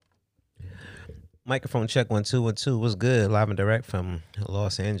Microphone check 1 2 1 2. What's good? Live and direct from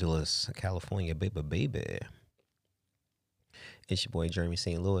Los Angeles, California, baby. It's your boy Jeremy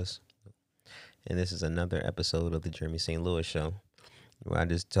St. Louis, and this is another episode of the Jeremy St. Louis Show, where I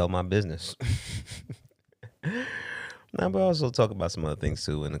just tell my business. Now, but also talk about some other things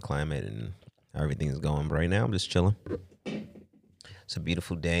too, in the climate and how everything's going. But right now, I'm just chilling. It's a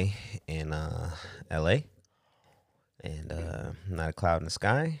beautiful day in L.A. and not a cloud in the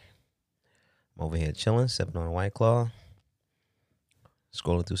sky. I'm over here chilling, sipping on a White Claw,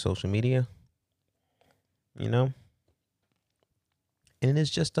 scrolling through social media, you know. And it's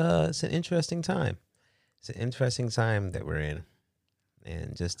just it's an interesting time. It's an interesting time that we're in,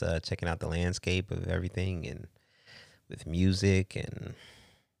 and just checking out the landscape of everything, and with music and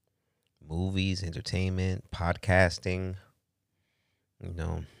movies, entertainment, podcasting, you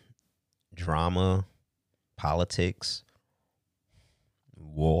know, drama, politics,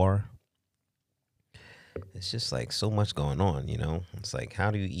 war. It's just like so much going on, you know. It's like,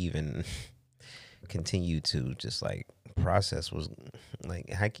 how do you even continue to just like process was like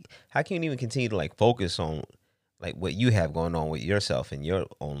how can you even continue to like focus on like what you have going on with yourself in your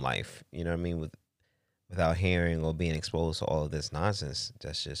own life, you know what I mean, without hearing or being exposed to all of this nonsense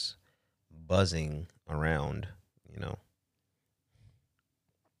that's just buzzing around, you know.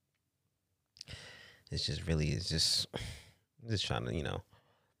 It's just trying to, you know,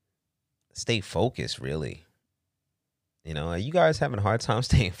 stay focused, really. You know, are you guys having a hard time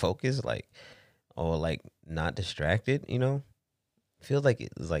staying focused, like, or like not distracted, you know? Feels like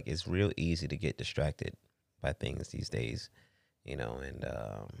it's real easy to get distracted by things these days, you know, and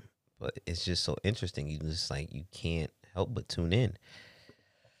but it's just so interesting. You just like you can't help but tune in.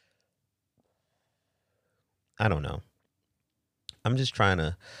 I don't know. I'm just trying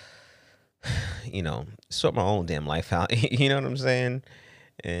to, you know, sort my own damn life out. You know what I'm saying?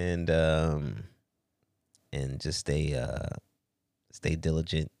 And and just stay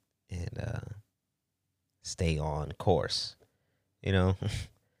diligent and stay on course. You know, you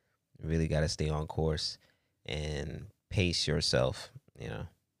really got to stay on course and pace yourself. You know,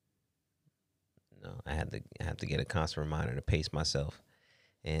 no, I have to get a constant reminder to pace myself,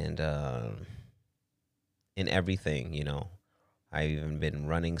 and in everything. You know, I've even been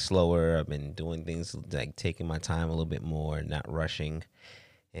running slower. I've been doing things like taking my time a little bit more, not rushing,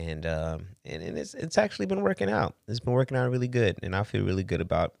 and it's actually been working out. It's been working out really good, and I feel really good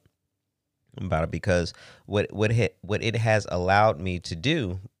about it because what it has allowed me to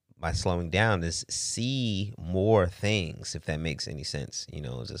do by slowing down is see more things, if that makes any sense. You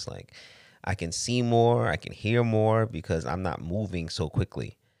know, it's just like I can see more, I can hear more because I'm not moving so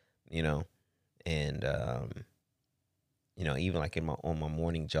quickly, you know. And you know, even like on my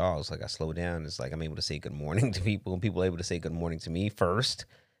morning jogs, like I slow down, it's like I'm able to say good morning to people, and people are able to say good morning to me first.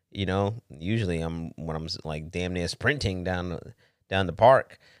 You know, usually when I'm like damn near sprinting down the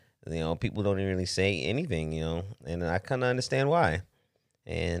park, you know, people don't really say anything, you know, and I kind of understand why.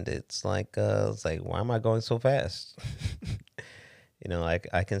 And it's like, why am I going so fast? You know,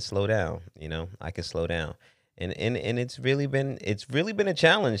 I can slow down. You know, I can slow down, and it's really been a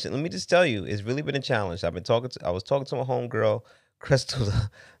challenge. Let me just tell you, it's really been a challenge. I was talking to my homegirl Crystal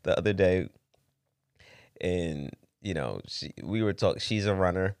the other day, and you know, we were talking. She's a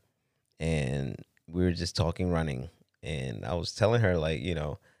runner, and we were just talking running, and I was telling her like, you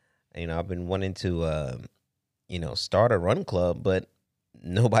know, I've been wanting to, you know, start a run club, but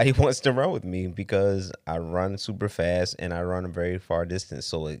nobody wants to run with me because I run super fast and I run a very far distance.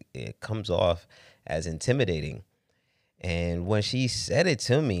 So it comes off as intimidating. And when she said it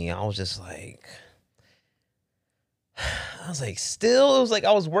to me, I was like, still, it was like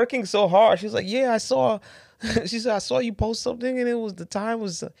I was working so hard. She was like, yeah, I saw, she said, I saw you post something and the time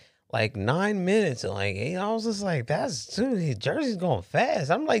was like 9 minutes. And like, hey, I was just like, dude, Jersey's going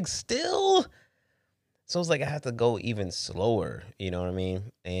fast. I'm like, still. So it's like I have to go even slower, you know what I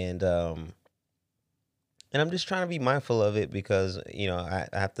mean? And I'm just trying to be mindful of it because, you know, I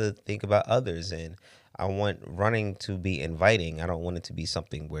have to think about others, and I want running to be inviting. I don't want it to be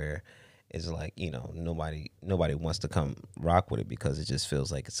something where it's like, you know, nobody wants to come rock with it because it just feels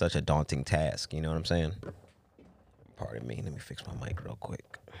like it's such a daunting task, you know what I'm saying? Pardon me, let me fix my mic real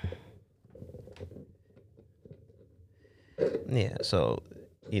quick. Yeah, so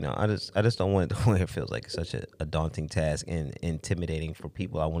you know, I just don't want it to where it feels like such a daunting task and intimidating for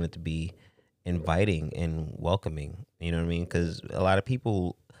people. I want it to be inviting and welcoming. You know what I mean? Because a lot of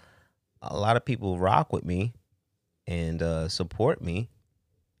people rock with me and support me,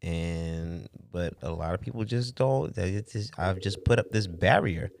 and but a lot of people just don't. I've just put up this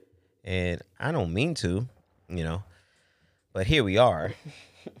barrier, and I don't mean to, you know. But here we are.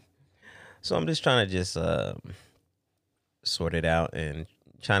 So I'm just trying to just sort it out and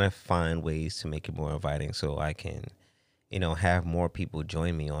trying to find ways to make it more inviting so I can, have more people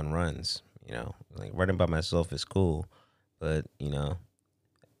join me on runs. Like running by myself is cool, but and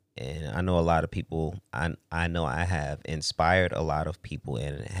I know a lot of people. I know I have inspired a lot of people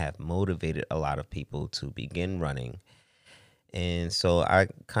and have motivated a lot of people to begin running. And so I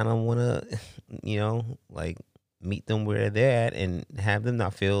kind of want to, like meet them where they're at and have them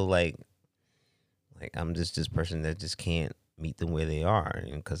not feel like I'm just this person that just can't meet them where they are,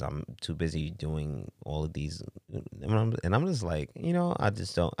 because I'm too busy doing all of these. And I'm just like, I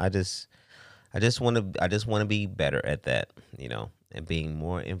just don't. I just want to be better at that, and being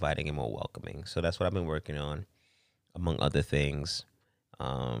more inviting and more welcoming. So that's what I've been working on, among other things.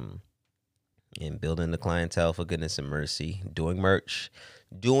 Um, and building the clientele, for goodness and mercy. Doing merch.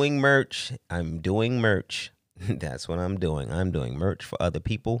 Doing merch. I'm doing merch. That's what I'm doing. I'm doing merch for other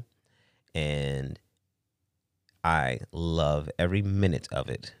people. And I love every minute of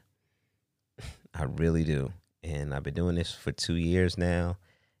it. I really do. And I've been doing this for 2 years now.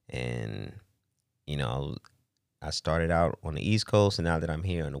 And, you know, I started out on the East Coast, and now that I'm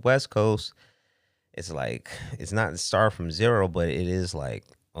here on the West Coast, it's like, it's not start from zero, but it is like,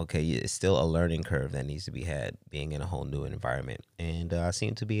 okay, it's still a learning curve that needs to be had being in a whole new environment. And I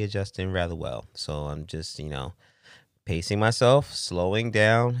seem to be adjusting rather well. So I'm just, pacing myself, slowing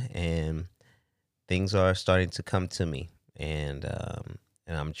down, and things are starting to come to me. And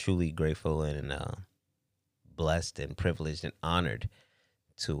I'm truly grateful and blessed and privileged and honored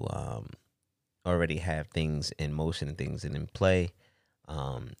to already have things in motion, things in play,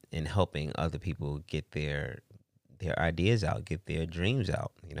 in helping other people get their ideas out, get their dreams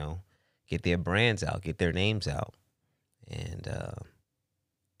out, get their brands out, get their names out, and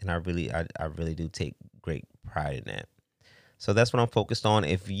I really do take great pride in that. So that's what I'm focused on.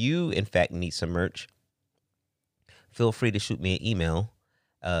 If you in fact need some merch, feel free to shoot me an email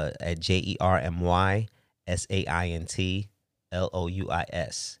at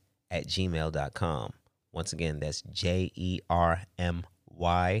JERMYSAINTLOUIS at gmail.com. Once again, that's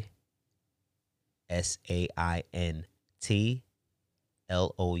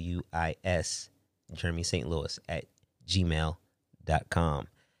JERMYSAINTLOUIS, Jeremy St. Louis, at gmail.com.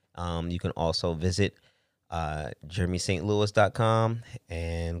 You can also visit jeremystlouis.com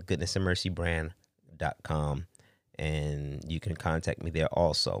and goodnessandmercybrand.com, and you can contact me there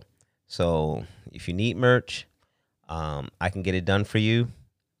also. So if you need merch, I can get it done for you.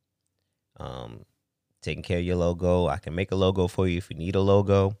 Taking care of your logo, I can make a logo for you if you need a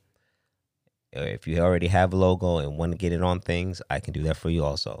logo. Or if you already have a logo and want to get it on things, I can do that for you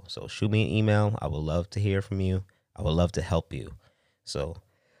also. So shoot me an email. I would love to hear from you. I would love to help you. So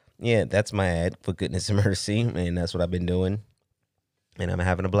yeah, that's my ad, for goodness and mercy, and that's what I've been doing, and I'm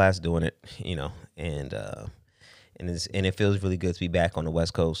having a blast doing it, and it feels really good to be back on the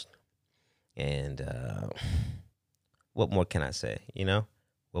West Coast. And what more can I say?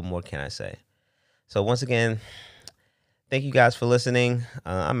 What more can I say? So once again, thank you guys for listening.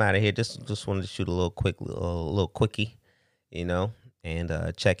 I'm out of here. Just wanted to shoot a little quickie,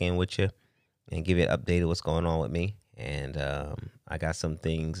 and check in with you and give you an update of what's going on with me. And I got some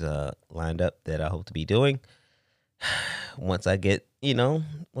things lined up that I hope to be doing once I get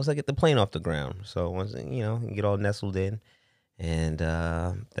the plane off the ground. So once get all nestled in, and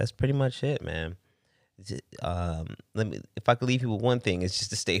that's pretty much it, man. If I could leave you with one thing, it's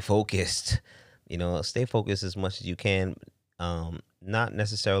just to stay focused. Stay focused as much as you can. Not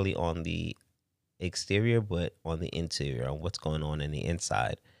necessarily on the exterior, but on the interior, on what's going on in the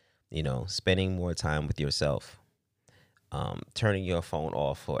inside. Spending more time with yourself. Turning your phone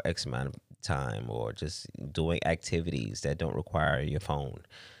off for X amount of time, or just doing activities that don't require your phone,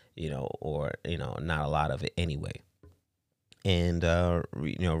 or not a lot of it anyway. And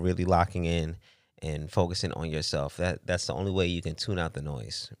really locking in and focusing on yourself. That's the only way you can tune out the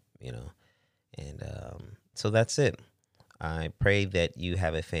noise. And so that's it. I pray that you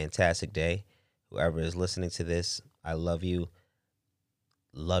have a fantastic day. Whoever is listening to this, I love you.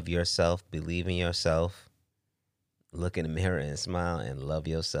 Love yourself. Believe in yourself. Look in the mirror and smile and love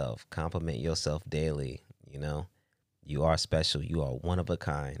yourself. Compliment yourself daily. You are special. You are one of a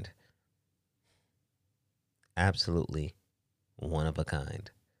kind. Absolutely one of a kind.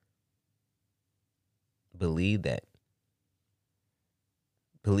 Believe that.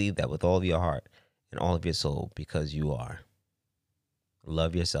 Believe that with all of your heart and all of your soul, because you are.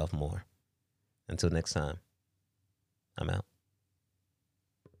 Love yourself more. Until next time, I'm out.